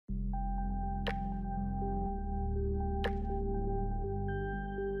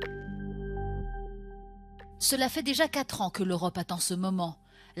Cela fait déjà 4 ans que l'Europe attend ce moment.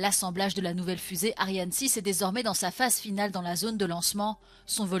 L'assemblage de la nouvelle fusée Ariane 6 est désormais dans sa phase finale dans la zone de lancement.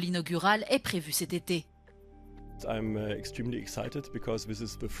 Son vol inaugural est prévu cet été. I'm extremely excited because this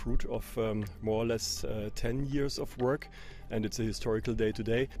is the fruit of more or less 10 years of work, and it's a historical day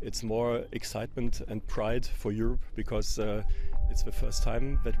today. It's more excitement and pride for Europe because it's the first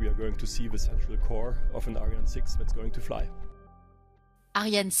time that we are going to see the central core of an Ariane 6 that's going to fly.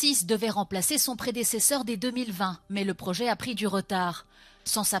 Ariane 6 devait remplacer son prédécesseur dès 2020, mais le projet a pris du retard.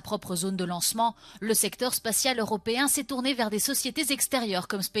 Sans sa propre zone de lancement, le secteur spatial européen s'est tourné vers des sociétés extérieures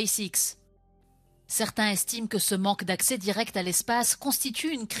comme SpaceX. Certains estiment que ce manque d'accès direct à l'espace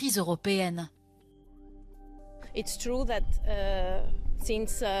constitue une crise européenne. It's true that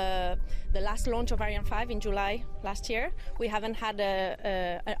since the last launch of Ariane 5 in July last year, we haven't had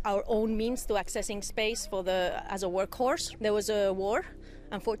our own means to accessing space as a workhorse. There was a war,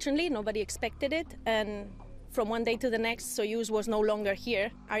 unfortunately, nobody expected it, and from one day to the next, Soyuz was no longer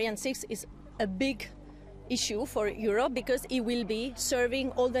here. Ariane 6 is a big issue for Europe because it will be serving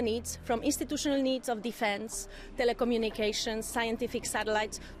all the needs, from institutional needs of defense, telecommunications, scientific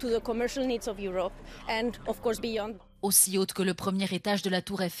satellites, to the commercial needs of Europe and of course beyond. Aussi haute que le premier étage de la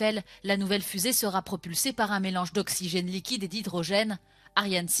tour Eiffel, la nouvelle fusée sera propulsée par un mélange d'oxygène liquide et d'hydrogène.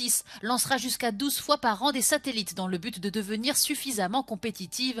 Ariane 6 lancera jusqu'à 12 fois par an des satellites dans le but de devenir suffisamment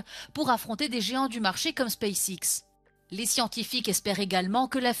compétitive pour affronter des géants du marché comme SpaceX. Les scientifiques espèrent également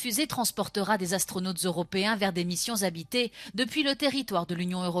que la fusée transportera des astronautes européens vers des missions habitées depuis le territoire de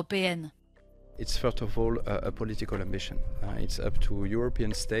l'Union européenne. It's first of all a political ambition. It's up to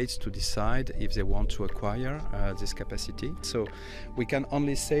European states to decide if they want to acquire this capacity. So we can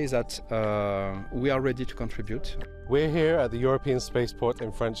only say that we are ready to contribute. We're here at the European spaceport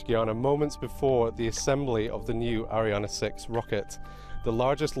in French Guiana moments before the assembly of the new Ariane 6 rocket, the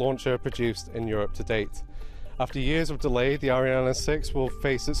largest launcher produced in Europe to date. After years of delay, the Ariane 6 will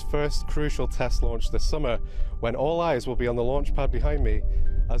face its first crucial test launch this summer, when all eyes will be on the launch pad behind me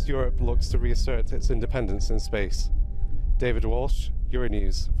as Europe looks to reassert its independence in space. David Walsh,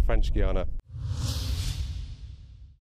 Euronews, French Guiana.